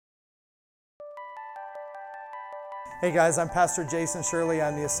Hey guys, I'm Pastor Jason Shirley.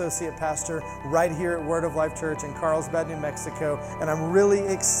 I'm the associate pastor right here at Word of Life Church in Carlsbad, New Mexico, and I'm really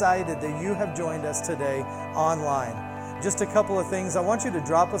excited that you have joined us today online. Just a couple of things. I want you to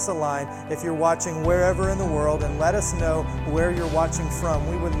drop us a line if you're watching wherever in the world and let us know where you're watching from.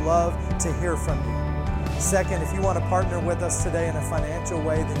 We would love to hear from you. Second, if you want to partner with us today in a financial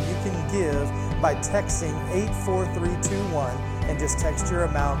way, then you can give by texting 84321 and just text your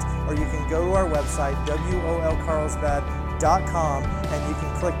amount, or you can go to our website, wolcarlsbad.com, and you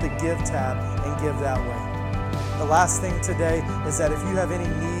can click the Give tab and give that way. The last thing today is that if you have any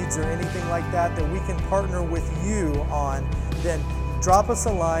needs or anything like that we can partner with you on, then drop us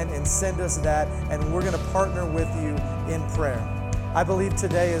a line and send us that, and we're going to partner with you in prayer. I believe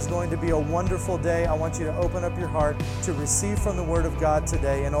today is going to be a wonderful day. I want you to open up your heart to receive from the Word of God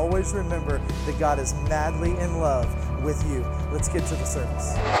today, and always remember that God is madly in love with you. Let's get to the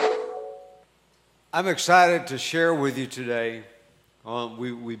service. I'm excited to share with you today.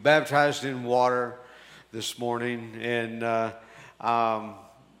 We baptized in water this morning, and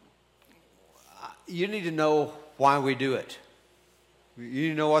you need to know why we do it. You need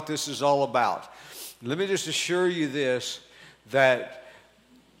to know what this is all about. Let me just assure you this, that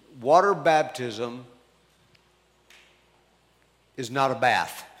water baptism is not a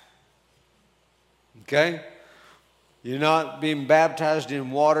bath. Okay? You're not being baptized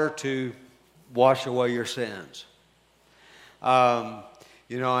in water to wash away your sins. And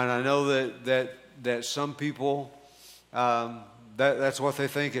I know that some people, that's what they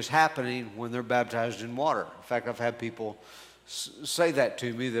think is happening when they're baptized in water. In fact, I've had people say that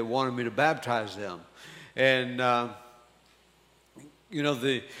to me, that wanted me to baptize them. And, you're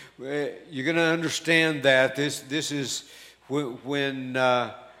going to understand that this is when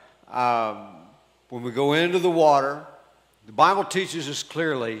we go into the water. The Bible teaches us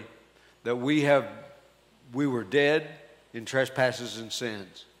clearly that we were dead in trespasses and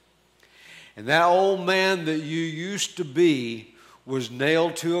sins. And that old man that you used to be was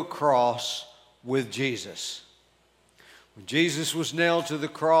nailed to a cross with Jesus. When Jesus was nailed to the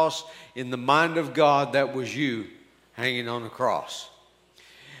cross, in the mind of God, that was you hanging on the cross.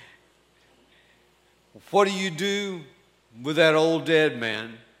 What do you do with that old dead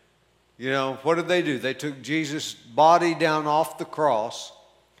man? What did they do? They took Jesus' body down off the cross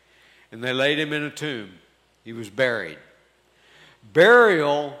and they laid him in a tomb. He was buried.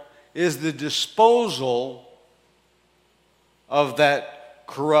 Burial is the disposal of that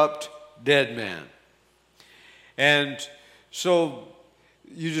corrupt dead man. And so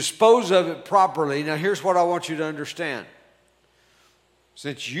you dispose of it properly. Now here's what I want you to understand.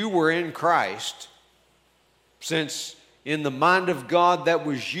 Since you were in Christ, since in the mind of God that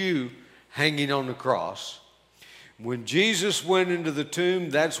was you hanging on the cross, when Jesus went into the tomb,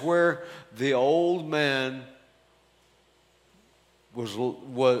 that's where the old man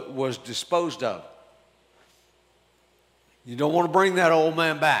was disposed of. You don't want to bring that old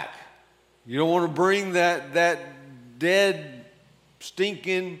man back. You don't want to bring that dead,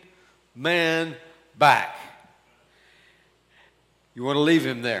 stinking man back. You want to leave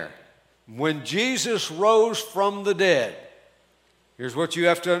him there. When Jesus rose from the dead, here's what you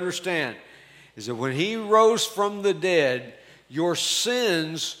have to understand, is that when he rose from the dead, your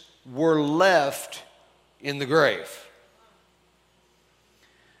sins were left in the grave.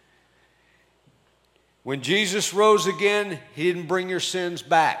 When Jesus rose again, he didn't bring your sins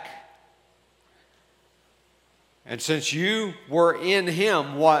back. And since you were in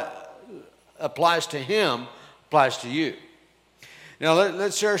him, what applies to him applies to you. Now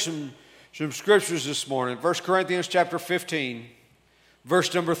let's share some scriptures this morning. 1 Corinthians chapter 15,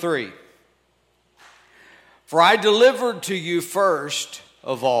 verse number 3. For I delivered to you first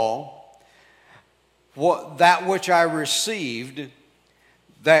of all that which I received,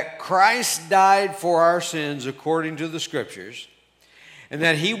 that Christ died for our sins according to the Scriptures, and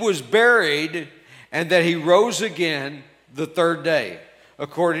that he was buried, and that he rose again the third day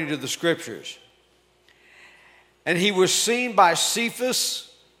according to the Scriptures. And he was seen by Cephas,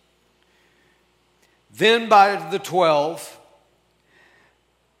 then by the 12,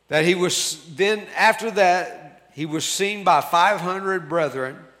 then after that he was seen by 500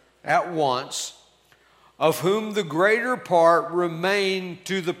 brethren at once, of whom the greater part remain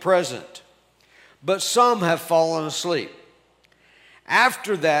to the present, but some have fallen asleep.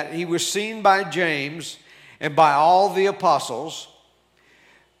 After that he was seen by James and by all the apostles.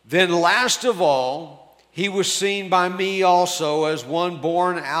 Then last of all, he was seen by me also, as one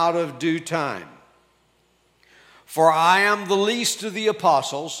born out of due time. For I am the least of the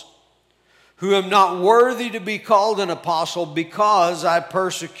apostles, who am not worthy to be called an apostle, because I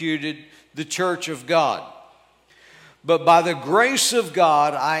persecuted the church of God. But by the grace of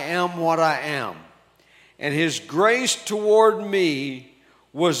God, I am what I am. And his grace toward me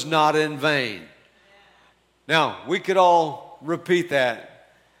was not in vain. Now, we could all repeat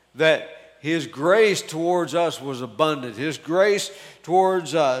that his grace towards us was abundant. His grace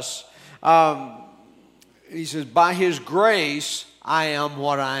towards us, he says, by his grace, I am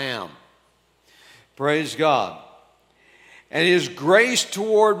what I am. Praise God. And his grace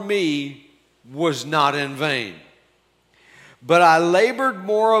toward me was not in vain. But I labored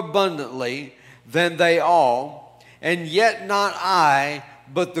more abundantly than they all, and yet not I,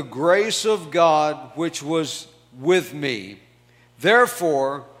 but the grace of God which was with me.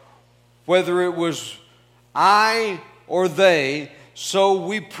 Therefore, whether it was I or they, so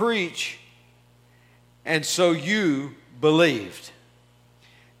we preach, and so you believed.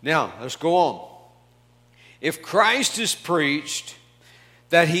 Now, let's go on. If Christ is preached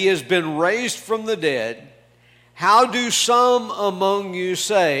that he has been raised from the dead, how do some among you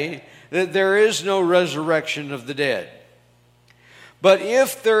say that there is no resurrection of the dead? But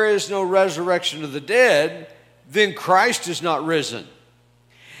if there is no resurrection of the dead, then Christ is not risen.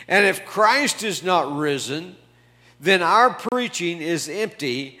 And if Christ is not risen, then our preaching is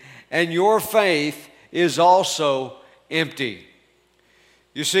empty, and your faith is also empty.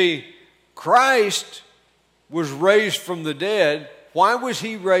 You see, Christ was raised from the dead. Why was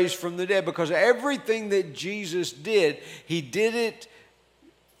he raised from the dead? Because everything that Jesus did, he did it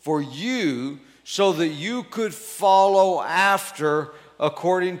for you so that you could follow after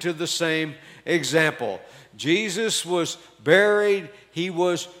according to the same example. Jesus was buried, he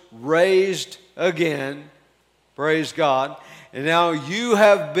was raised again, praise God, and now you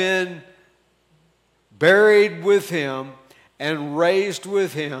have been buried with him and raised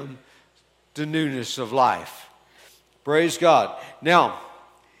with him to newness of life. Praise God. Now,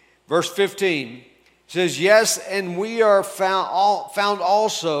 verse 15 says, yes, and we are found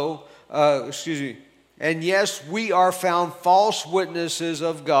also, and yes, we are found false witnesses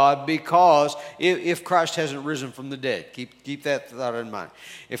of God, because if Christ hasn't risen from the dead, keep that thought in mind.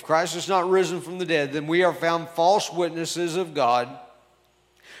 If Christ is not risen from the dead, then we are found false witnesses of God,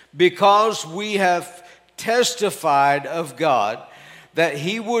 because we have testified of God that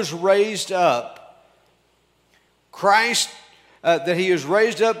he was raised up, that he has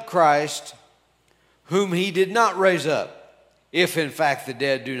raised up Christ, whom he did not raise up, if in fact the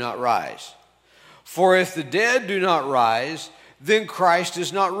dead do not rise. For if the dead do not rise, then Christ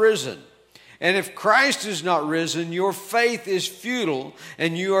is not risen. And if Christ is not risen, your faith is futile,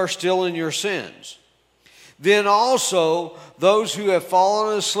 and you are still in your sins. Then also those who have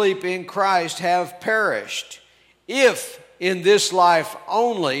fallen asleep in Christ have perished. If in this life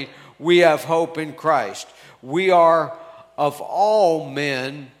only we have hope in Christ, we are of all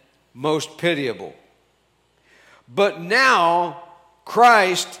men most pitiable. But now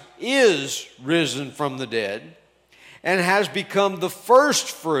Christ is risen from the dead and has become the first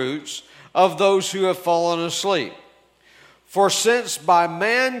fruits of those who have fallen asleep. For since by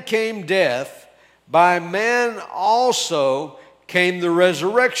man came death, by man also came the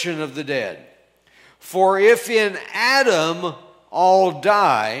resurrection of the dead. For if in Adam all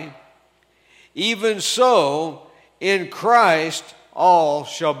die, even so in Christ all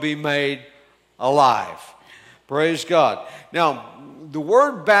shall be made alive. Praise God. Now, the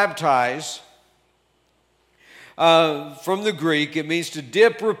word baptize, from the Greek, it means to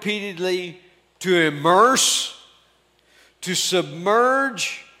dip repeatedly, to immerse, to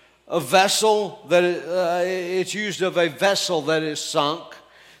submerge a vessel that it's used of a vessel that is sunk,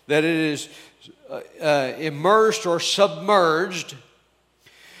 that it is immersed or submerged,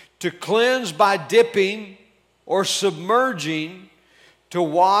 to cleanse by dipping or submerging, to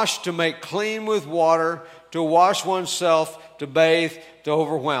wash, to make clean with water, to wash oneself, to bathe, to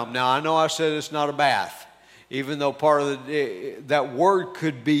overwhelm. Now, I know I said it's not a bath, even though part of that word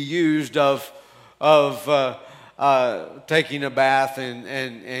could be used of taking a bath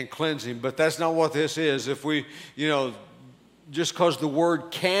and cleansing, but that's not what this is. If we, just because the word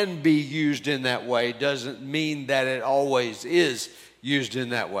can be used in that way doesn't mean that it always is used in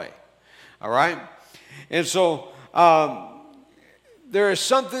that way. All right? And so there is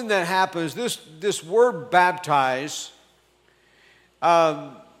something that happens. This word baptize,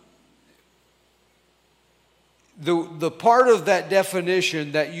 the part of that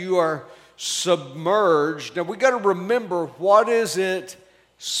definition that you are submerged. Now we got to remember, what is it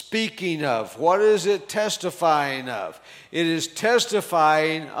speaking of? What is it testifying of? It is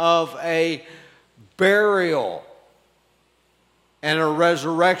testifying of a burial and a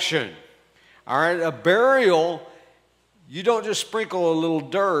resurrection. All right, a burial, you don't just sprinkle a little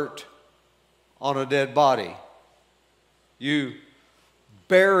dirt on a dead body. you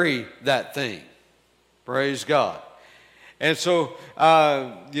bury that thing. Praise God. And so,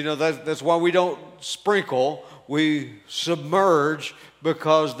 that's why we don't sprinkle. We submerge,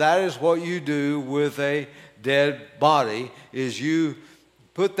 because that is what you do with a dead body, is you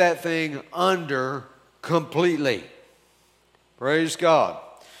put that thing under completely. Praise God.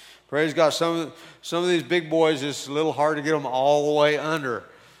 Praise God. Some of these big boys, it's a little hard to get them all the way under,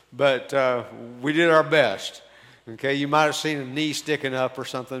 but we did our best. Okay, you might have seen a knee sticking up or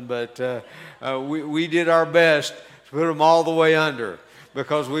something, but we did our best to put them all the way under,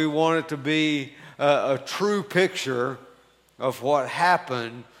 because we want it to be a true picture of what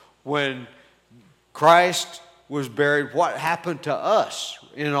happened when Christ was buried. What happened to us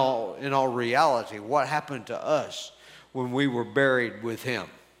in all reality? What happened to us when we were buried with Him?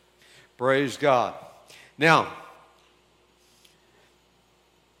 Praise God. Now,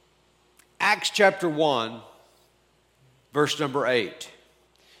 Acts chapter 1, verse number 8.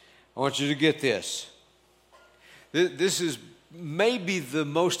 I want you to get this. This is maybe the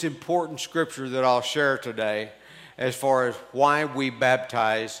most important scripture that I'll share today as far as why we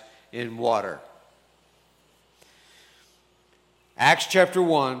baptize in water. Acts chapter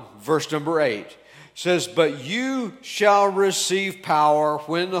 1, verse number 8 says, "But you shall receive power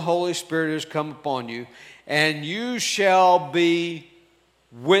when the Holy Spirit has come upon you, and you shall be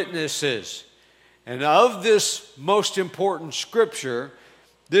witnesses." And of this most important scripture,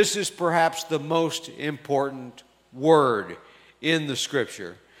 this is perhaps the most important word in the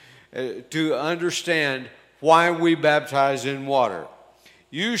scripture to understand why we baptize in water.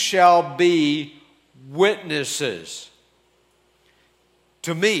 You shall be witnesses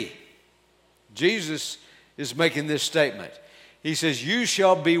to me. Jesus is making this statement. He says, you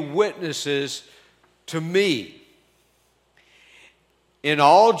shall be witnesses to me in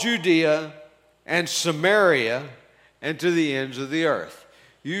all Judea and Samaria and to the ends of the earth.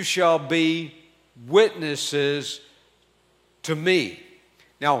 You shall be witnesses to me.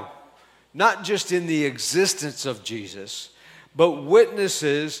 Now, not just in the existence of Jesus, but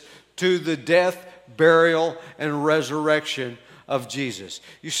witnesses to the death, burial, and resurrection of Jesus.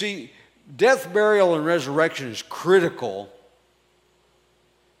 You see, death, burial, and resurrection is critical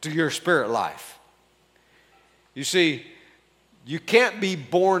to your spirit life. You see, you can't be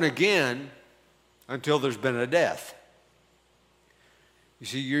born again until there's been a death. You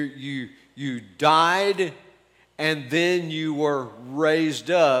see, you died and then you were raised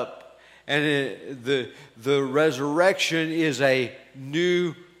up, and the resurrection is a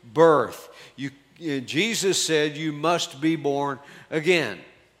new birth. Jesus said you must be born again.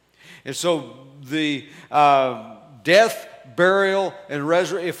 And so the death, burial, and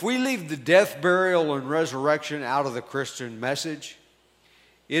resurrection, if we leave the death, burial, and resurrection out of the Christian message,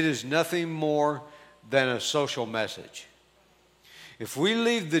 it is nothing more than a social message. If we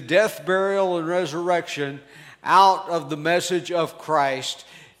leave the death, burial, and resurrection out of the message of Christ,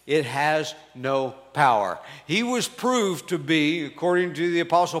 it has no power. He was proved to be, according to the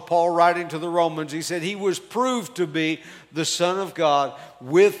Apostle Paul writing to the Romans, he said he was proved to be the Son of God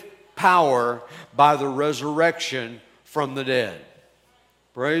with power by the resurrection from the dead.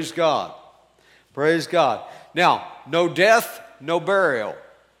 Praise God. Praise God. Now, no death, no burial.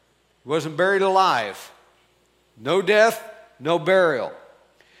 He wasn't buried alive. No death, no burial.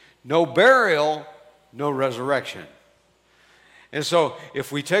 No burial, no resurrection. And so,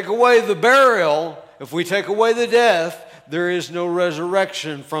 if we take away the burial, if we take away the death, there is no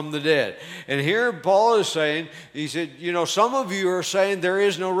resurrection from the dead. And here Paul is saying, he said, some of you are saying there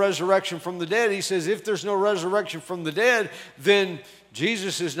is no resurrection from the dead. He says, if there's no resurrection from the dead, then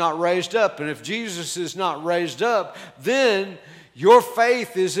Jesus is not raised up. And if Jesus is not raised up, then your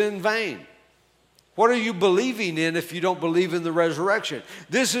faith is in vain. What are you believing in if you don't believe in the resurrection?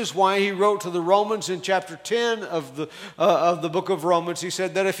 This is why he wrote to the Romans in chapter 10 of the book of Romans. He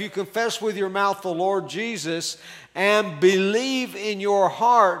said that if you confess with your mouth the Lord Jesus and believe in your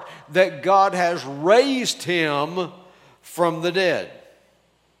heart that God has raised him from the dead.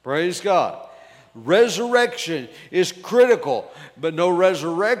 Praise God. Resurrection is critical, but no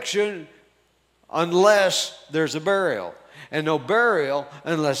resurrection unless there's a burial, and no burial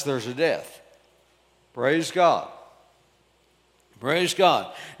unless there's a death. Praise God. Praise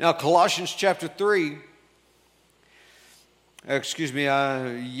God. Now, Colossians chapter 3. That's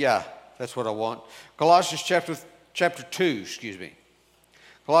what I want. Colossians chapter 2,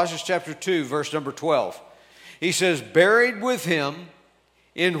 Colossians chapter 2, verse number 12. He says, buried with him,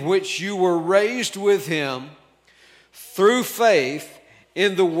 in which you were raised with him through faith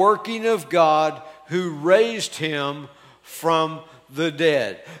in the working of God who raised him from the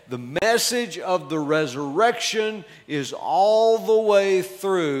dead. The message of the resurrection is all the way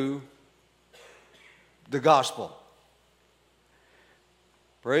through the gospel.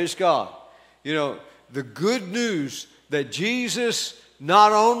 Praise God. You know, the good news that Jesus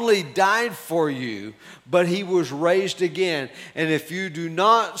not only died for you, but he was raised again. And if you do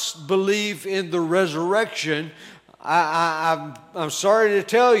not believe in the resurrection, I'm sorry to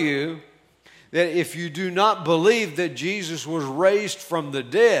tell you that if you do not believe that Jesus was raised from the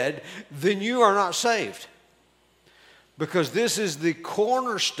dead, then you are not saved. Because this is the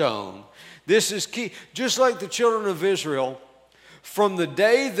cornerstone. This is key. Just like the children of Israel, from the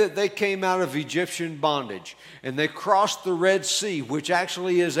day that they came out of Egyptian bondage and they crossed the Red Sea, which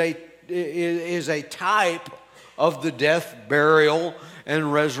actually is a type of the death, burial,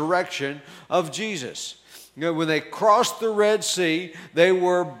 and resurrection of Jesus. You know, when they crossed the Red Sea, they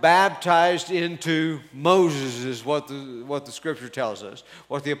were baptized into Moses, is what the Scripture tells us.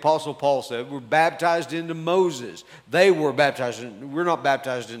 What the Apostle Paul said, we're baptized into Moses. They were baptized, we're not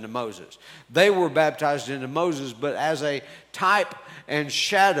baptized into Moses. They were baptized into Moses, but as a type and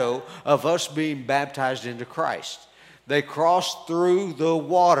shadow of us being baptized into Christ. They crossed through the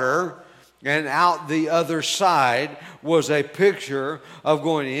water, and out the other side was a picture of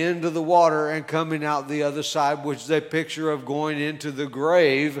going into the water and coming out the other side, which is a picture of going into the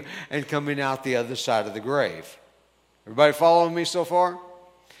grave and coming out the other side of the grave. Everybody following me so far?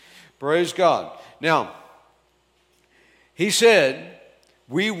 Praise God. Now, he said,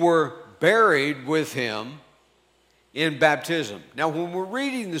 we were buried with him in baptism. Now, when we're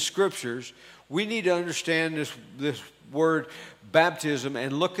reading the scriptures, we need to understand this word baptism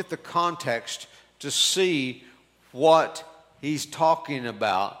and look at the context to see what he's talking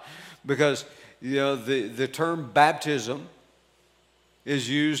about. Because, you know, the term baptism is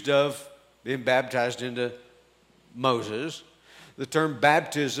used of being baptized into Moses. The term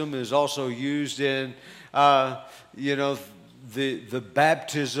baptism is also used in, the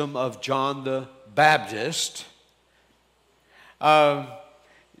baptism of John the Baptist.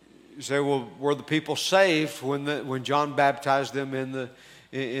 You say, well, were the people saved when John baptized them in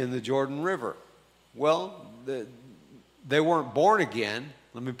the Jordan River? Well, they weren't born again,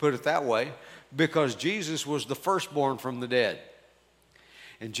 let me put it that way, because Jesus was the firstborn from the dead.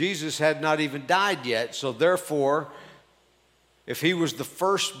 And Jesus had not even died yet, so therefore, if he was the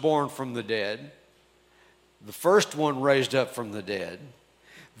firstborn from the dead, the first one raised up from the dead,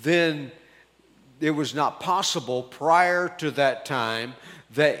 then it was not possible prior to that time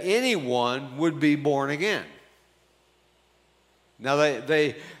that anyone would be born again. Now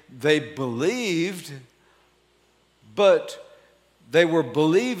they believed, but they were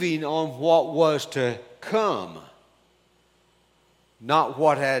believing on what was to come, not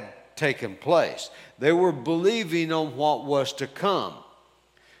what had taken place. They were believing on what was to come.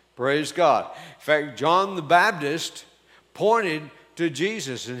 Praise God. In fact, John the Baptist pointed to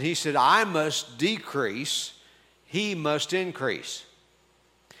Jesus and he said, I must decrease, he must increase.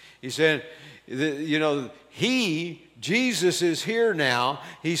 He said, Jesus is here now.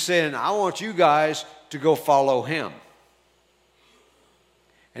 He's saying, I want you guys to go follow him.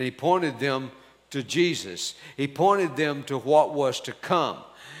 And he pointed them to Jesus. He pointed them to what was to come.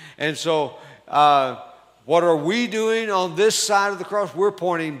 And so, what are we doing on this side of the cross? We're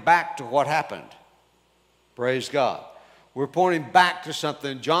pointing back to what happened. Praise God. We're pointing back to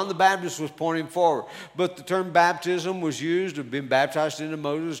something. John the Baptist was pointing forward. But the term baptism was used, of being baptized into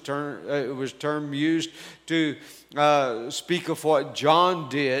Moses. It was term used to speak of what John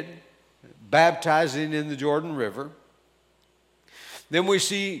did, baptizing in the Jordan River. Then we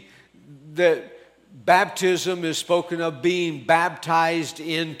see that baptism is spoken of being baptized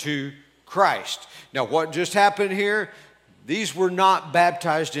into Christ. Now, what just happened here? These were not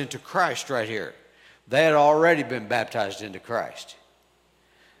baptized into Christ right here. They had already been baptized into Christ.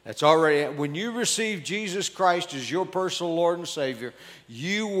 That's already, when you receive Jesus Christ as your personal Lord and Savior,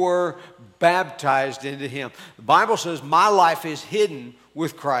 you were baptized into him. The Bible says, my life is hidden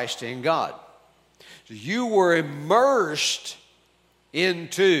with Christ in God. So you were immersed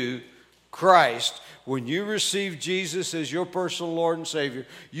into Christ. When you received Jesus as your personal Lord and Savior,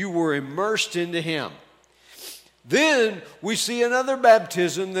 you were immersed into him. Then we see another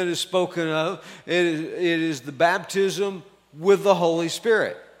baptism that is spoken of. It is the baptism with the Holy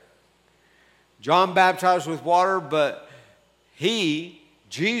Spirit. John baptized with water, but he,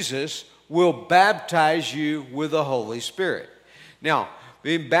 Jesus, will baptize you with the Holy Spirit. Now,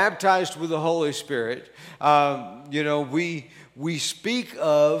 being baptized with the Holy Spirit, we speak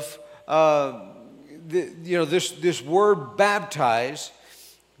of this word baptize.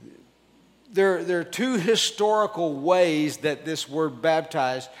 there are two historical ways that this word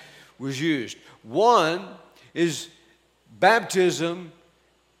baptize was used. One is baptism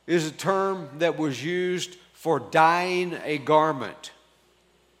is a term that was used for dyeing a garment.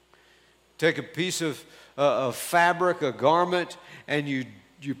 Take a piece of fabric, a garment, and you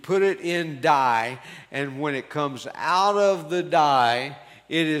put it in dye, and when it comes out of the dye,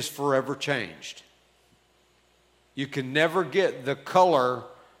 it is forever changed. You can never get the color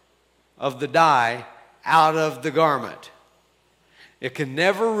of the dye out of the garment. It can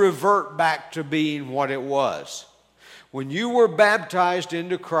never revert back to being what it was. When you were baptized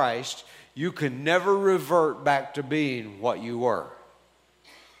into Christ, you can never revert back to being what you were.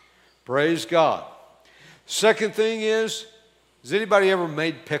 Praise God. Second thing is, has anybody ever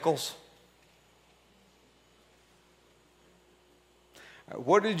made pickles?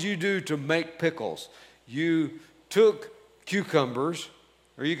 What did you do to make pickles? You took cucumbers,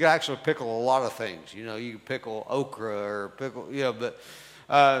 or you could actually pickle a lot of things. You know, you can pickle okra or pickle, but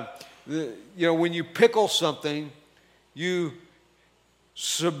when you pickle something, you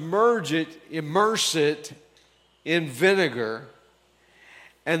submerge it, immerse it in vinegar,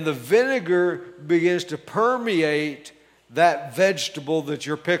 and the vinegar begins to permeate that vegetable that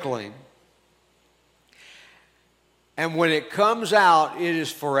you're pickling. And when it comes out, it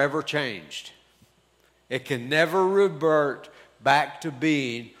is forever changed. It can never revert back to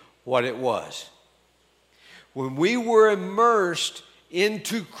being what it was. When we were immersed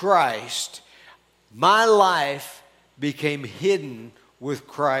into Christ, my life became hidden with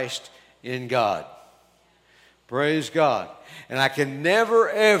Christ in God. Praise God. And I can never,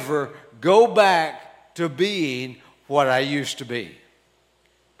 ever go back to being what I used to be.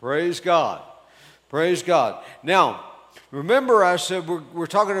 Praise God. Praise God. Now, remember I said we're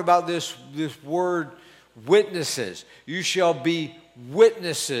talking about this word witnesses. You shall be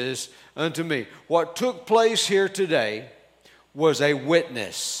witnesses unto me. What took place here today was a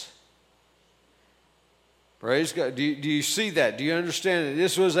witness. Praise God. Do you see that? Do you understand it?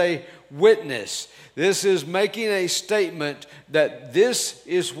 This was a witness. This is making a statement that this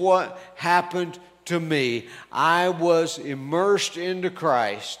is what happened to me. I was immersed into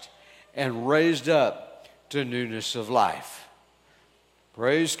Christ and raised up to newness of life.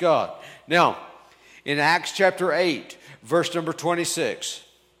 Praise God. Now, in Acts chapter 8, verse number 26,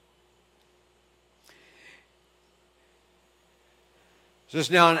 it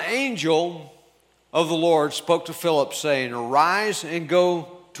says, "Now an angel of the Lord spoke to Philip, saying, Arise and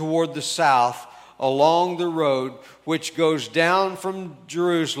go toward the south along the road which goes down from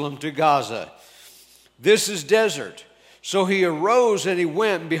Jerusalem to Gaza. This is desert. So he arose and he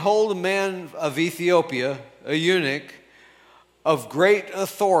went, and behold, a man of Ethiopia, a eunuch of great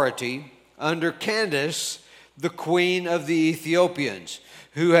authority, under Candace, the queen of the Ethiopians,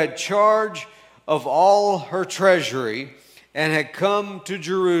 who had charge of all her treasury and had come to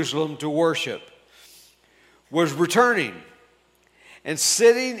Jerusalem to worship, was returning, and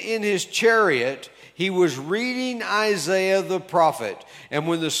sitting in his chariot, he was reading Isaiah the prophet. And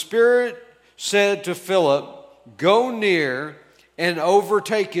when the Spirit said to Philip, Go near and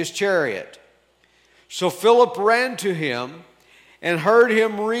overtake his chariot. So Philip ran to him and heard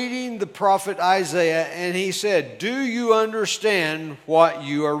him reading the prophet Isaiah, and he said, Do you understand what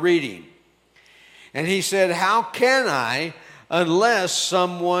you are reading? And he said, How can I unless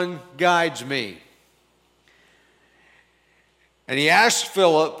someone guides me? And he asked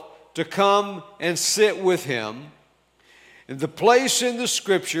Philip to come and sit with him. And the place in the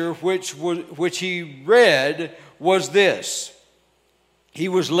scripture which he read was this: He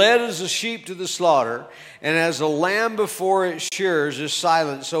was led as a sheep to the slaughter, and as a lamb before its shearers is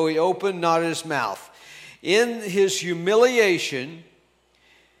silent, so he opened not his mouth. In his humiliation,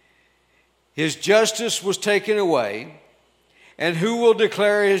 his justice was taken away, and who will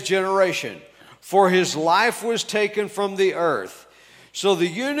declare his generation? For his life was taken from the earth. So the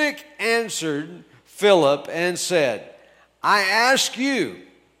eunuch answered Philip and said, I ask you,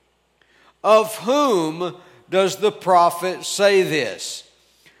 of whom does the prophet say this?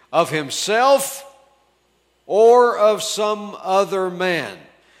 Of himself or of some other man?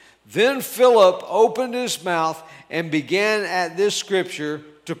 Then Philip opened his mouth and began at this scripture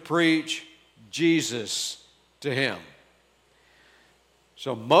to preach Jesus to him.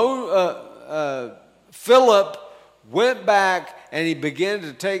 So Philip went back and he began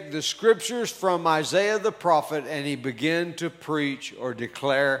to take the scriptures from Isaiah the prophet and he began to preach or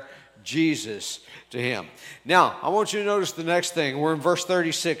declare Jesus to him. Now, I want you to notice the next thing. We're in verse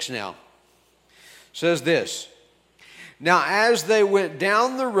 36 now. It says this: Now as they went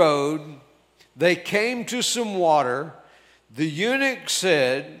down the road, they came to some water. The eunuch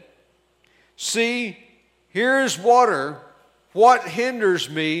said, See, here is water. What hinders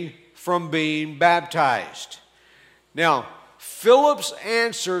me from being baptized? Now, Philip's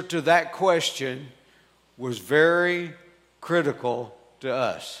answer to that question was very critical to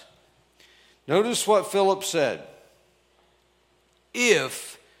us. Notice what Philip said.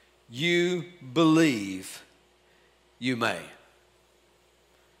 If you believe, you may.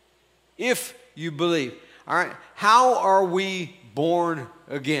 If you believe. All right, how are we born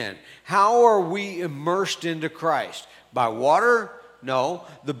again? How are we immersed into Christ? By water? No,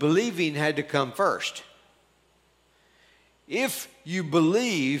 the believing had to come first. If you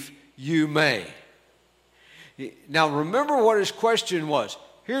believe, you may. Now remember what his question was.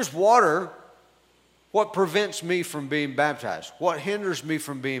 Here's water. What prevents me from being baptized? What hinders me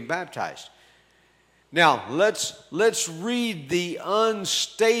from being baptized? Now let's read the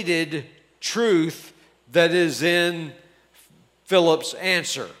unstated truth that is in Philip's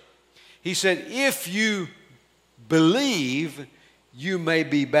answer. He said, if you believe, you may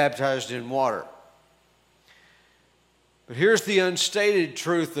be baptized in water. But here's the unstated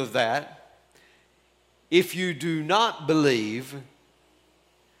truth of that. If you do not believe,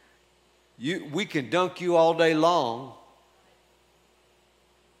 we can dunk you all day long,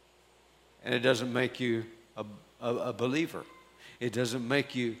 and it doesn't make you a believer. It doesn't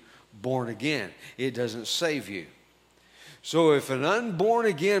make you born again. It doesn't save you. So if an unborn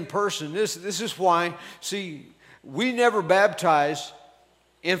again person, this is why, see, we never baptize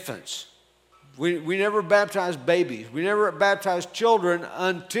infants. We never baptize babies. We never baptize children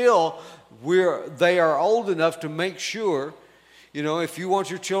until they are old enough to make sure. You know, if you want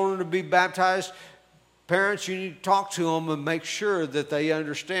your children to be baptized, parents, you need to talk to them and make sure that they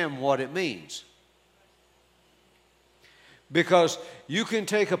understand what it means. Because you can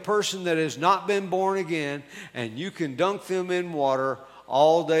take a person that has not been born again and you can dunk them in water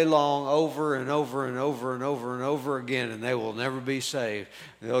all day long over and over and over and over and over again, and they will never be saved.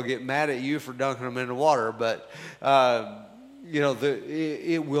 They'll get mad at you for dunking them in the water, but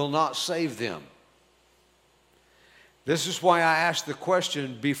it will not save them. This is why I asked the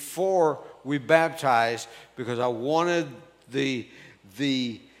question before we baptized, because I wanted the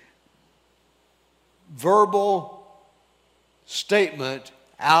verbal statement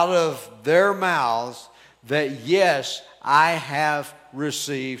out of their mouths that yes, I have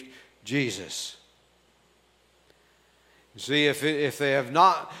received Jesus. You see, if they have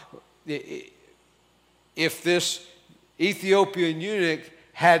not, if this Ethiopian eunuch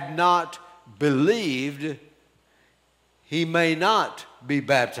had not believed, he may not be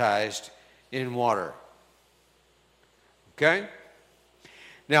baptized in water. Okay?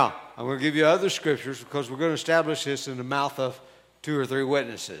 Now, I'm going to give you other scriptures because we're going to establish this in the mouth of 2 or 3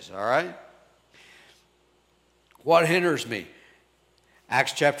 witnesses, all right? What hinders me?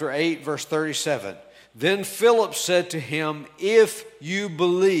 Acts chapter 8, verse 37. Then Philip said to him, if you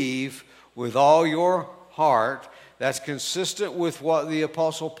believe with all your heart, that's consistent with what the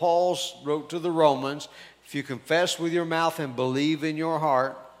Apostle Paul wrote to the Romans. If you confess with your mouth and believe in your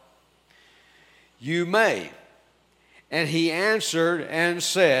heart, you may. And he answered and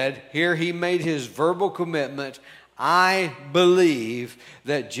said, here he made his verbal commitment, I believe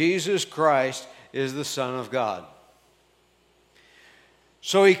that Jesus Christ is the Son of God.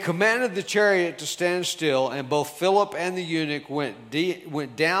 So he commanded the chariot to stand still, and both Philip and the eunuch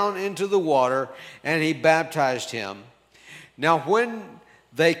went down into the water, and he baptized him. Now when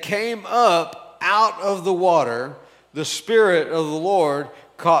they came up out of the water, the Spirit of the Lord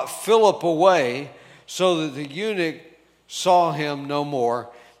caught Philip away, so that the eunuch saw him no more,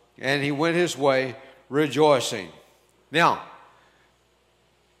 and he went his way rejoicing. Now,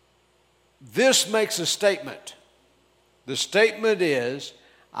 this makes a statement. The statement is,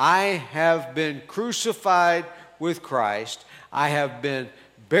 I have been crucified with Christ, I have been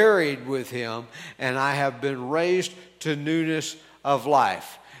buried with him, and I have been raised to newness of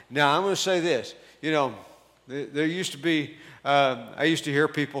life. Now, I'm going to say this. You know, there used to be, I used to hear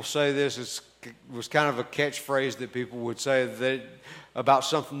people say this. It was kind of a catchphrase that people would say about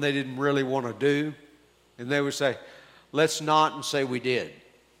something they didn't really want to do. And they would say, let's not and say we did.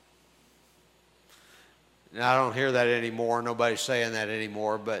 Now, I don't hear that anymore. Nobody's saying that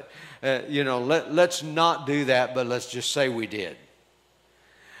anymore. But, let's not do that, but let's just say we did.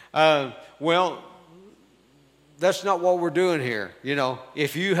 Well, that's not what we're doing here. You know,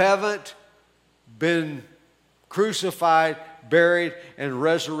 if you haven't been crucified, buried, and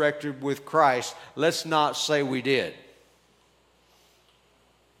resurrected with Christ, let's not say we did.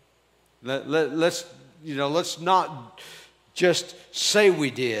 Let's not just say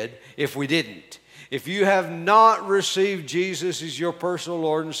we did if we didn't. If you have not received Jesus as your personal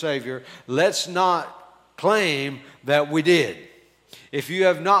Lord and Savior, let's not claim that we did. If you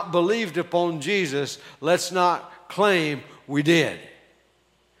have not believed upon Jesus, let's not claim we did.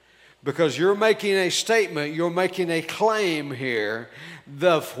 Because you're making a statement, you're making a claim here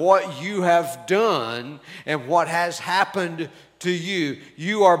of what you have done and what has happened to you.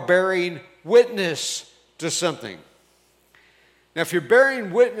 You are bearing witness to something. Now, if you're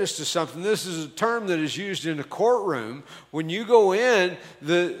bearing witness to something, this is a term that is used in a courtroom. When you go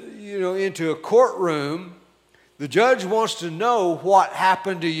into a courtroom, the judge wants to know what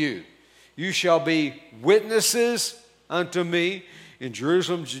happened to you. You shall be witnesses unto me in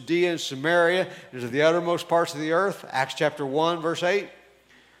Jerusalem, Judea, and Samaria, and to the uttermost parts of the earth. Acts chapter 1, verse 8.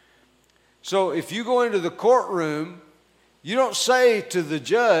 So if you go into the courtroom, you don't say to the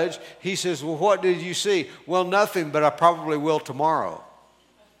judge, he says, well, what did you see? Well, nothing, but I probably will tomorrow.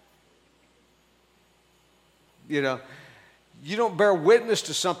 You don't bear witness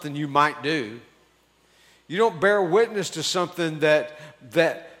to something you might do. You don't bear witness to something that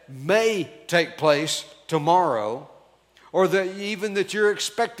may take place tomorrow, or that you're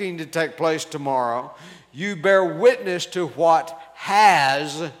expecting to take place tomorrow. You bear witness to what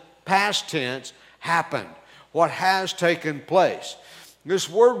has, past tense, happened. What has taken place. This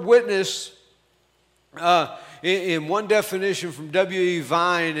word witness, in one definition from W.E.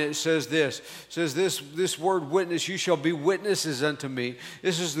 Vine, it says this. It says this word witness, you shall be witnesses unto me.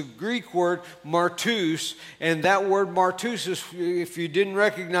 This is the Greek word martus, and that word martus, if you didn't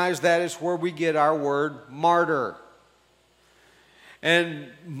recognize that, is where we get our word martyr. And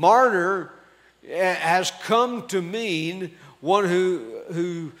martyr has come to mean one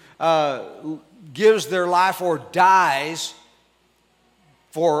who gives their life or dies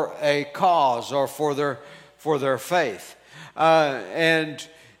for a cause or for their faith. It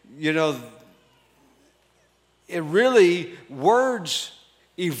really, words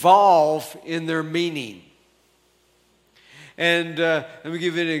evolve in their meaning. And let me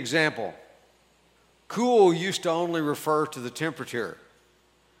give you an example. Cool used to only refer to the temperature.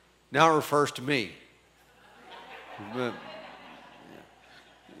 Now it refers to me.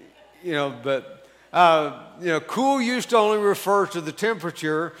 Cool used to only refer to the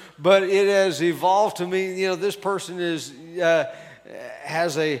temperature, but it has evolved to mean, this person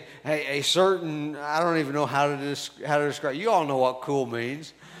has a certain, I don't even know how to describe. You all know what cool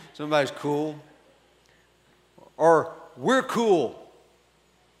means. Somebody's cool. Or we're cool.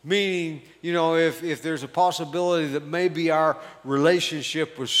 Meaning, if there's a possibility that maybe our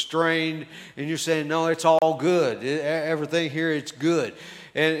relationship was strained and you're saying, no, it's all good. Everything here, it's good.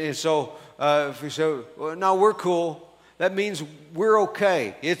 And so if we say, well, no, we're cool, that means we're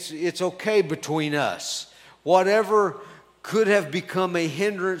okay. It's okay between us. Whatever could have become a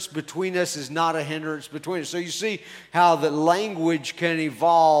hindrance between us is not a hindrance between us. So you see how the language can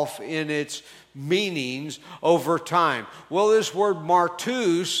evolve in its meanings over time. Well, this word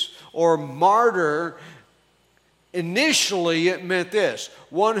martus or martyr, initially it meant this: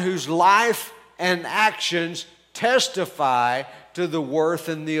 one whose life and actions testify to the worth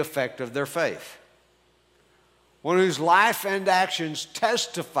and the effect of their faith. One whose life and actions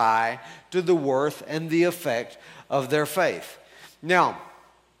testify to the worth and the effect of their faith. Now,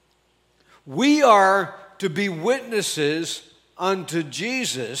 we are to be witnesses unto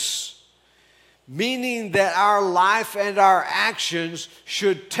Jesus, meaning that our life and our actions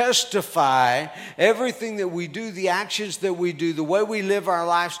should testify. Everything that we do, the actions that we do, the way we live our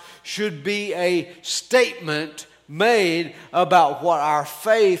lives should be a statement made about what our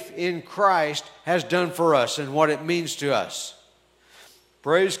faith in Christ has done for us and what it means to us.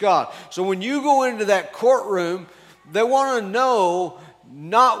 Praise God. So when you go into that courtroom, they want to know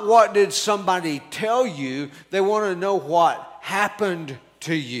not what did somebody tell you, they want to know what happened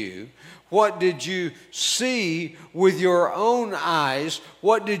to you. What did you see with your own eyes?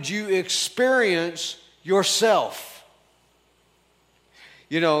 What did you experience yourself?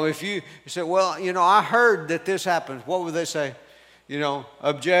 If you say, well, I heard that this happened, what would they say?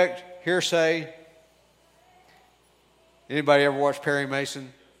 Object, hearsay. Anybody ever watch Perry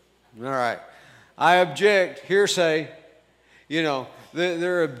Mason? All right. I object, hearsay.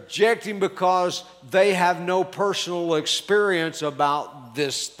 They're objecting because they have no personal experience about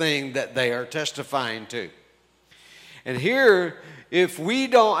this thing that they are testifying to. And here, if we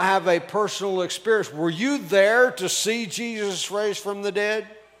don't have a personal experience, were you there to see Jesus raised from the dead?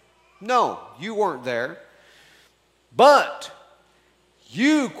 No, you weren't there. But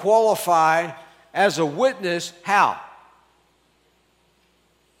you qualify as a witness. How?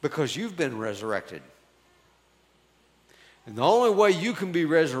 Because you've been resurrected. And the only way you can be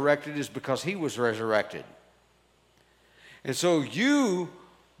resurrected is because he was resurrected. And so you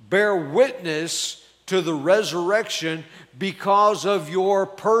bear witness to the resurrection because of your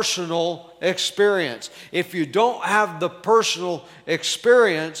personal experience. If you don't have the personal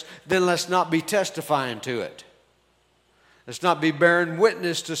experience, then let's not be testifying to it. Let's not be bearing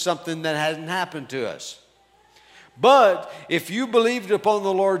witness to something that hasn't happened to us. But if you believed upon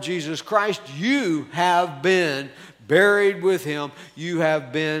the Lord Jesus Christ, you have been buried with him. You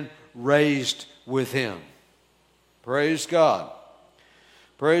have been raised with him. Praise God.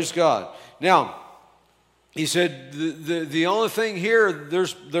 Praise God. Now, he said the only thing here,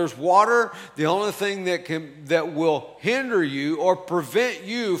 there's water. The only thing that will hinder you or prevent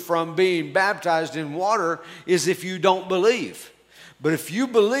you from being baptized in water is if you don't believe. But if you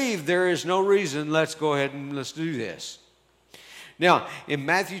believe, there is no reason. Let's go ahead and let's do this. Now, in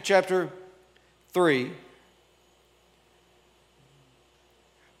Matthew chapter 3,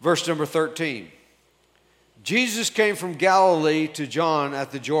 verse number 13, Jesus came from Galilee to John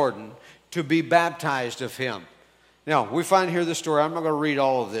at the Jordan to be baptized of him. Now, we find here the story. I'm not going to read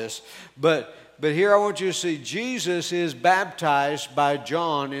all of this, but here I want you to see Jesus is baptized by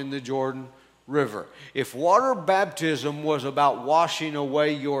John in the Jordan River. If water baptism was about washing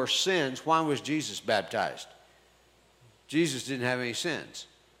away your sins, why was Jesus baptized? Jesus didn't have any sins.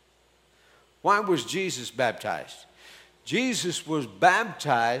 Why was Jesus baptized? Jesus was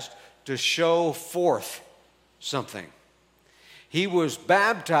baptized to show forth something. He was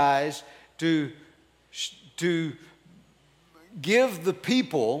baptized to give the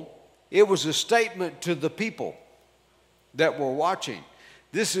people, it was a statement to the people that were watching.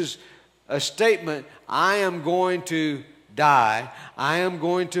 This is a statement, I am going to die, I am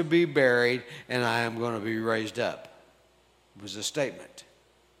going to be buried, and I am going to be raised up. It was a statement.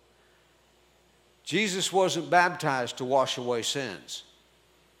 Jesus wasn't baptized to wash away sins.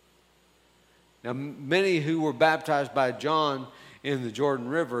 Now, many who were baptized by John in the Jordan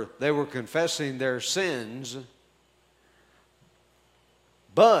River, they were confessing their sins,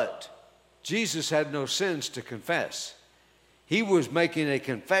 but Jesus had no sins to confess. He was making a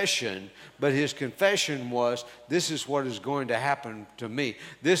confession, but his confession was, this is what is going to happen to me.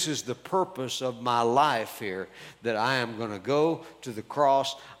 This is the purpose of my life here, that I am going to go to the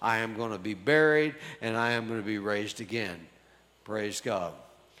cross, I am going to be buried, and I am going to be raised again. Praise God.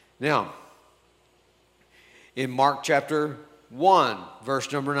 Now, in Mark chapter 1, verse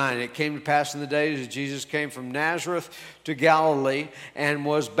number 9, it came to pass in the days that Jesus came from Nazareth to Galilee and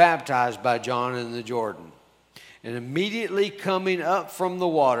was baptized by John in the Jordan. And immediately coming up from the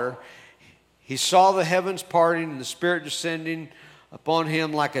water, he saw the heavens parting and the Spirit descending upon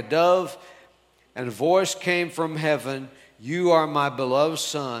him like a dove, and a voice came from heaven, you are my beloved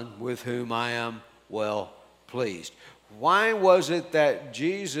Son, with whom I am well pleased. Why was it that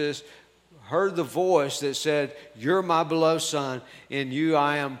Jesus heard the voice that said, you're my beloved Son, in you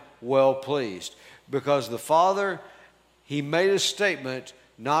I am well pleased? Because the Father, he made a statement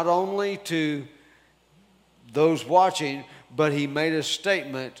not only to those watching, but he made a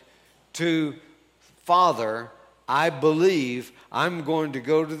statement to Father, I believe I'm going to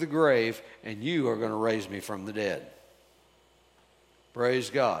go to the grave and you are going to raise me from the dead. Praise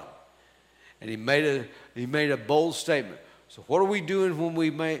God. And he made a bold statement. So what are we doing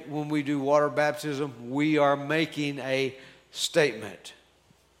when we do water baptism? We are making a statement.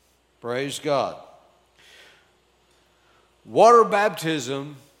 Praise God. Water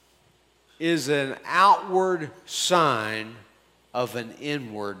baptism is an outward sign of an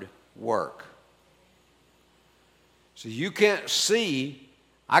inward work. So you can't see,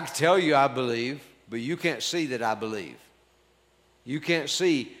 I can tell you I believe, but you can't see that I believe. You can't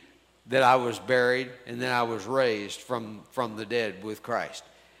see that I was buried and then I was raised from the dead with Christ.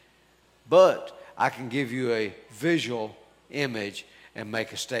 But I can give you a visual image and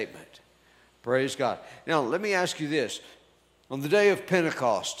make a statement. Praise God. Now, let me ask you this. On the day of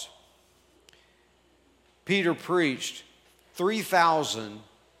Pentecost, Peter preached, 3,000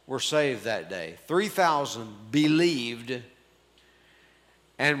 were saved that day. 3,000 believed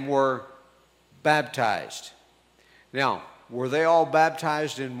and were baptized. Now, were they all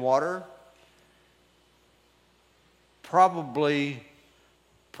baptized in water? Probably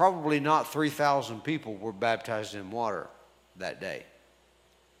not 3,000 people were baptized in water that day.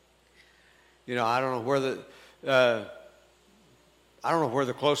 You know, I don't know where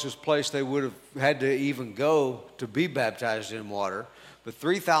the closest place they would have had to even go to be baptized in water, but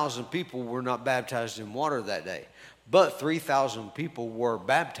 3,000 people were not baptized in water that day. But 3,000 people were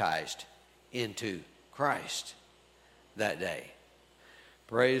baptized into Christ that day.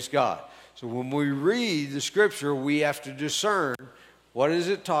 Praise God. So when we read the scripture, we have to discern, what is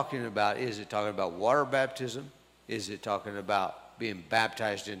it talking about? Is it talking about water baptism? Is it talking about being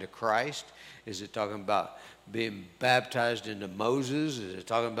baptized into Christ? Is it talking about being baptized into Moses? Is it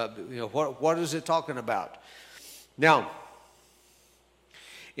talking about, what is it talking about? Now,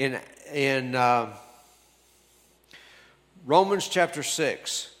 in Romans chapter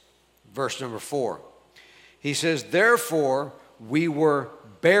 6, verse number 4, he says, therefore we were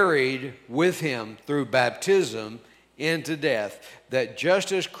buried with him through baptism into death, that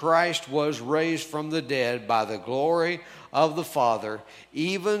just as Christ was raised from the dead by the glory of the Father,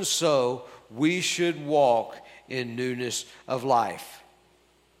 even so we should walk in newness of life.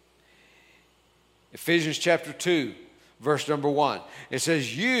 Ephesians chapter 2, verse number 1. It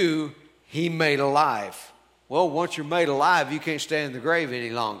says, you he made alive. Well, once you're made alive, you can't stay in the grave any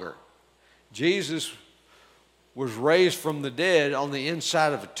longer. Jesus was raised from the dead on the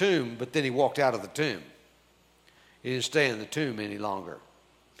inside of a tomb, but then he walked out of the tomb. He didn't stay in the tomb any longer.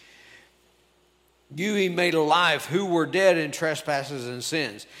 You he made alive who were dead in trespasses and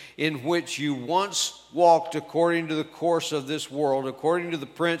sins, in which you once walked according to the course of this world, according to the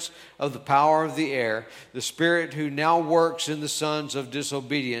prince of the power of the air, the spirit who now works in the sons of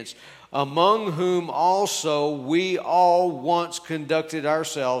disobedience, among whom also we all once conducted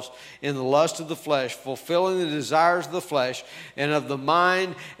ourselves in the lust of the flesh, fulfilling the desires of the flesh and of the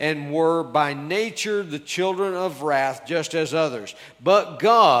mind, and were by nature the children of wrath, just as others. But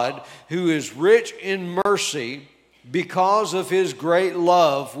God, who is rich in mercy, because of his great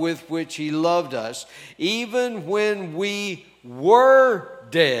love with which he loved us, even when we were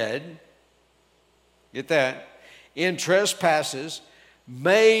dead, get that, in trespasses,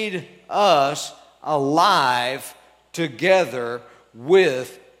 made us alive together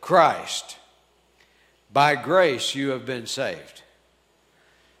with Christ. By grace you have been saved.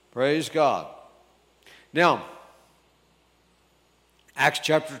 Praise God. Now, Acts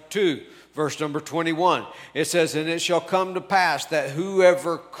chapter 2, verse number 21. It says, and it shall come to pass that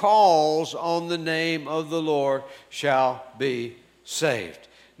whoever calls on the name of the Lord shall be saved.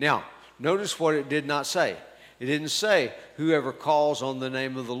 Now, notice what it did not say. It didn't say whoever calls on the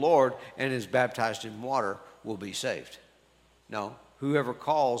name of the Lord and is baptized in water will be saved. No, whoever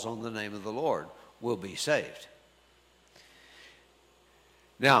calls on the name of the Lord will be saved.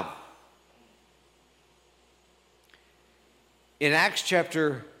 Now, in Acts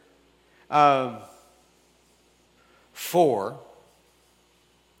chapter 4,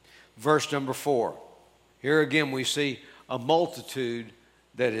 verse number 4, here again we see a multitude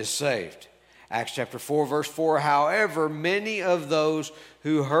that is saved. Acts chapter 4, verse 4, however, many of those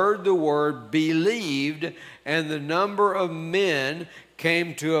who heard the word believed, and the number of men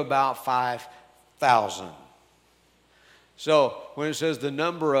came to about 5,000. So when it says the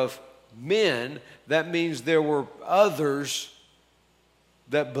number of men, that means there were others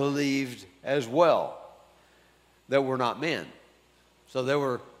that believed as well that were not men. So there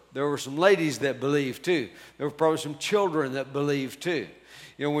were some ladies that believed too. There were probably some children that believed too.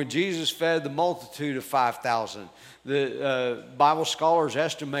 You know, when Jesus fed the multitude of 5,000, the Bible scholars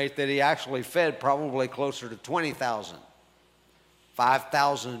estimate that he actually fed probably closer to 20,000.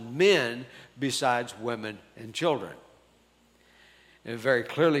 5,000 men besides women and children. And it very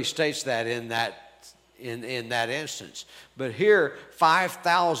clearly states that in that instance. But here,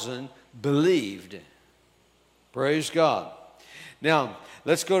 5,000 believed. Praise God. Now,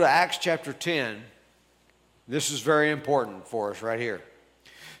 let's go to Acts chapter 10. This is very important for us right here.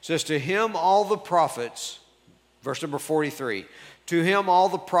 It says, to him all the prophets, verse number 43, to him all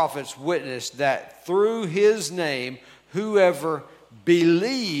the prophets witnessed that through his name whoever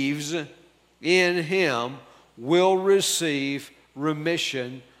believes in him will receive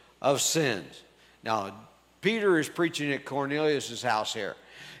remission of sins. Now, Peter is preaching at Cornelius' house here.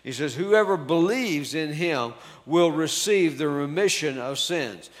 He says, whoever believes in him will receive the remission of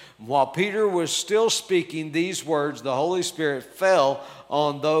sins. While Peter was still speaking these words, the Holy Spirit fell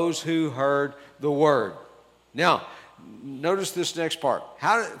on those who heard the word. Now, notice this next part.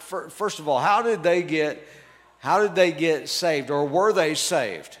 First of all, how did they get saved, or were they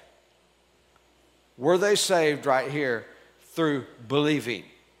saved? Were they saved right here through believing?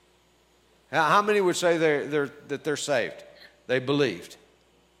 How many would say that they're saved? They believed.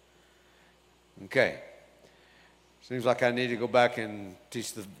 Okay. Seems like I need to go back and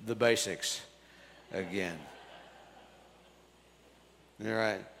teach the basics again. All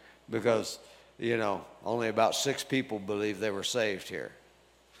right. Because, only about 6 people believe they were saved here.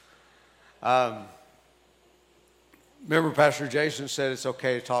 Remember Pastor Jason said it's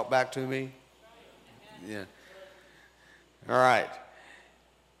okay to talk back to me? Yeah. All right.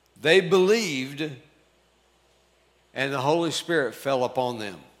 They believed, and the Holy Spirit fell upon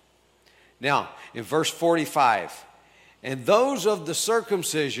them. Now, in verse 45, and those of the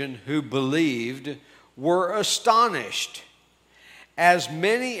circumcision who believed were astonished, as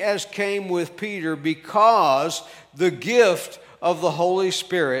many as came with Peter, because the gift of the Holy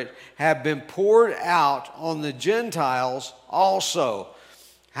Spirit had been poured out on the Gentiles also.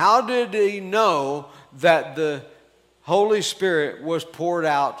 How did he know that the Holy Spirit was poured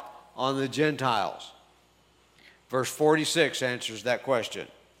out on the Gentiles? Verse 46 answers that question.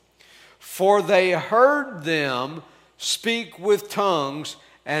 For they heard them speak with tongues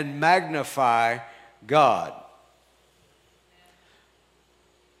and magnify God.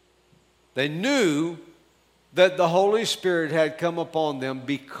 They knew that the Holy Spirit had come upon them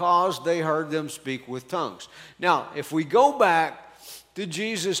because they heard them speak with tongues. Now, if we go back to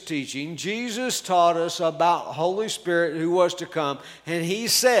Jesus' teaching, Jesus taught us about Holy Spirit who was to come, and he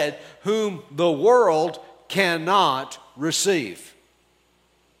said, whom the world cannot receive.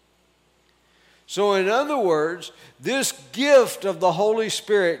 So in other words, this gift of the Holy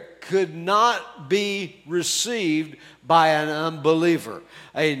Spirit could not be received by an unbeliever,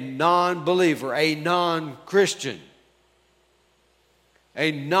 a non-believer, a non-Christian,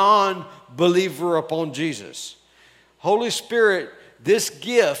 a non-believer upon Jesus. Holy Spirit, this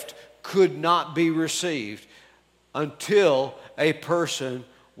gift could not be received until a person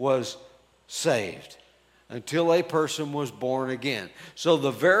was saved, until a person was born again. So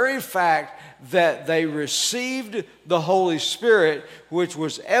the very fact that they received the Holy Spirit, which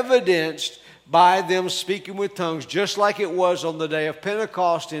was evidenced by them speaking with tongues, just like it was on the day of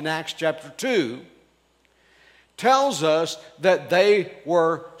Pentecost in Acts chapter 2, tells us that they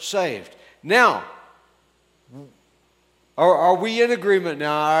were saved. Now, are we in agreement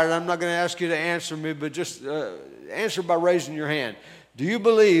now? I'm not going to ask you to answer me, but just answer by raising your hand. Do you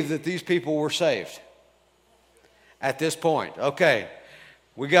believe that these people were saved at this point? Okay,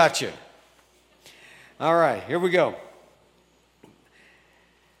 we got you. All right, here we go.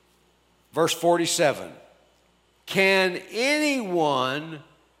 Verse 47. Can anyone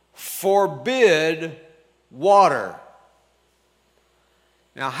forbid water?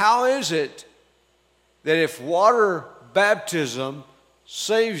 Now, how is it that if water baptism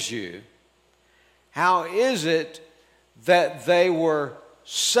saves you, how is it that they were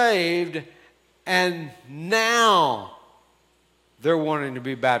saved and now they're wanting to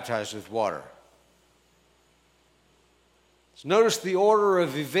be baptized with water? So notice the order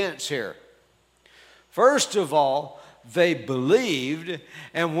of events here. First of all, they believed,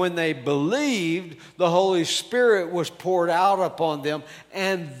 and when they believed, the Holy Spirit was poured out upon them,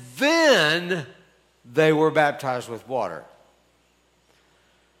 and then they were baptized with water.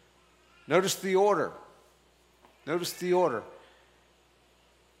 Notice the order. Notice the order.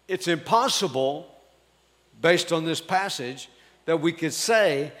 It's impossible, based on this passage, that we could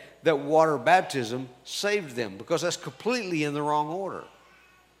say that water baptism saved them, because that's completely in the wrong order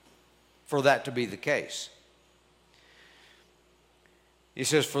for that to be the case. He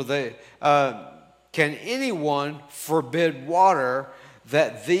says, can anyone forbid water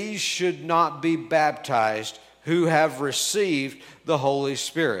that these should not be baptized who have received the Holy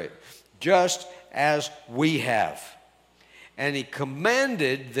Spirit, just as we have? And he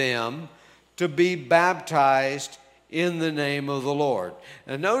commanded them to be baptized in the name of the Lord.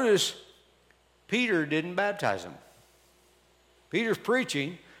 And notice, Peter didn't baptize them. Peter's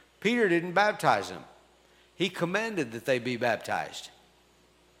preaching. Peter didn't baptize them. He commanded that they be baptized.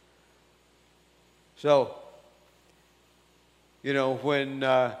 So, when,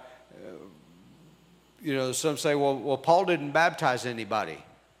 some say, well, Paul didn't baptize anybody.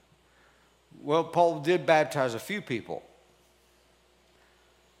 Well, Paul did baptize a few people.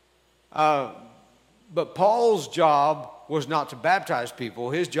 But Paul's job was not to baptize people.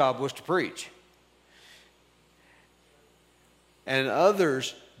 His job was to preach. And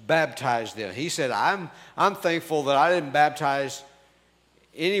others baptized them. He said, I'm thankful that I didn't baptize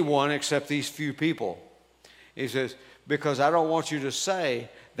anyone except these few people. He says, because I don't want you to say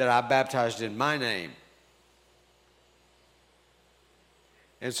that I baptized in my name.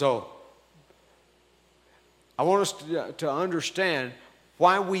 And so, I want us to understand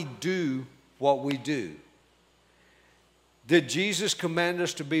why we do what we do. Did Jesus command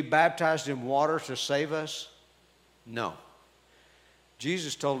us to be baptized in water to save us? No.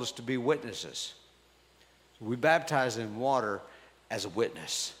 Jesus told us to be witnesses. We baptize in water as a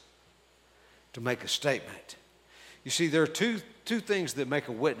witness, to make a statement. You see, there are two things that make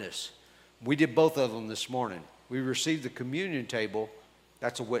a witness. We did both of them this morning. We received the communion table.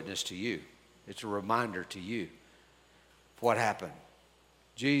 That's a witness to you. It's a reminder to you of what happened.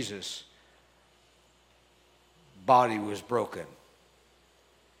 Jesus' body was broken.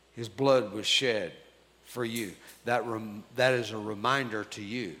 His blood was shed for you. That is a reminder to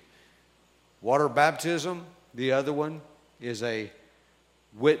you. Water baptism, the other one, is a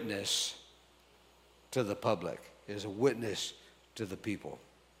witness to the public, is a witness to the people.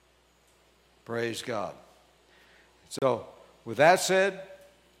 Praise God. So, with that said,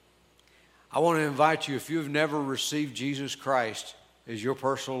 I want to invite you, if you've never received Jesus Christ as your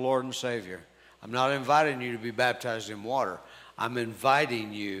personal Lord and Savior, I'm not inviting you to be baptized in water. I'm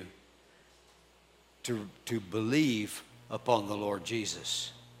inviting you to believe upon the Lord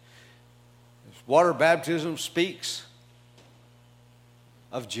Jesus. Water baptism speaks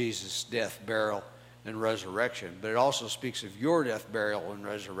of Jesus' death, burial, and resurrection, but it also speaks of your death, burial, and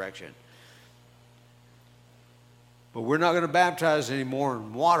resurrection. But we're not going to baptize anymore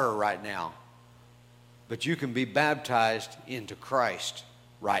in water right now, but you can be baptized into Christ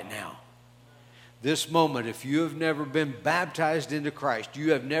right now. This moment, if you have never been baptized into Christ,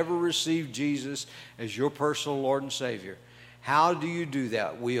 you have never received Jesus as your personal Lord and Savior, how do you do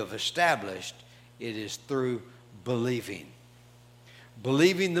that? We have established it is through believing.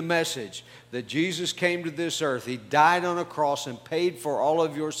 Believing the message that Jesus came to this earth, He died on a cross and paid for all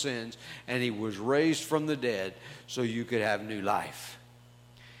of your sins, and He was raised from the dead so you could have new life.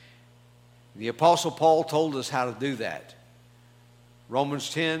 The Apostle Paul told us how to do that. Romans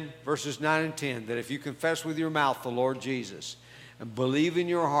 10, verses 9 and 10, that if you confess with your mouth the Lord Jesus and believe in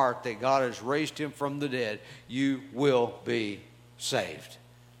your heart that God has raised Him from the dead, you will be saved.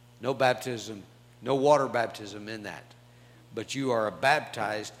 No baptism, no water baptism in that. But you are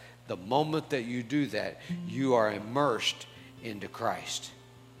baptized the moment that you do that. You are immersed into Christ.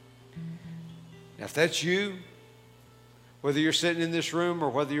 Now, if that's you, whether you're sitting in this room or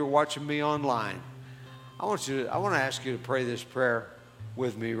whether you're watching me online, I want to ask you to pray this prayer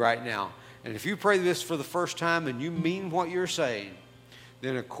with me right now. And if you pray this for the first time and you mean what you're saying,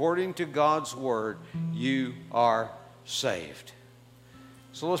 then according to God's word, you are saved.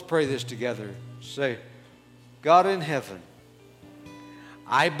 So let's pray this together. Say, God in heaven,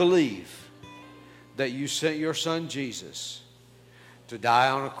 I believe that you sent your son Jesus to die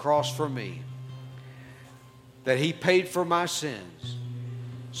on a cross for me, that He paid for my sins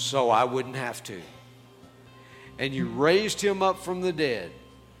so I wouldn't have to. And you raised Him up from the dead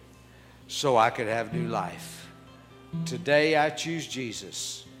so I could have new life. Today I choose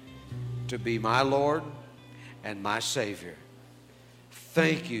Jesus to be my Lord and my Savior.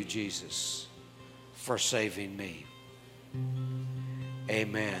 Thank you, Jesus, for saving me.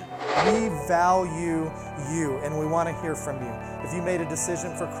 Amen. We value you, and we want to hear from you. If you made a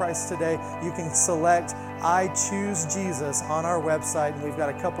decision for Christ today, you can select I Choose Jesus on our website, and we've got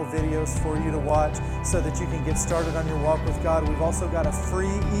a couple videos for you to watch so that you can get started on your walk with God. We've also got a free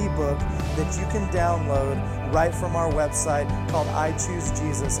ebook that you can download right from our website called I Choose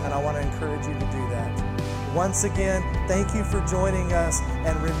Jesus, and I want to encourage you to do that. Once again, thank you for joining us,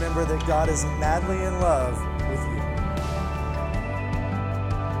 and remember that God is madly in love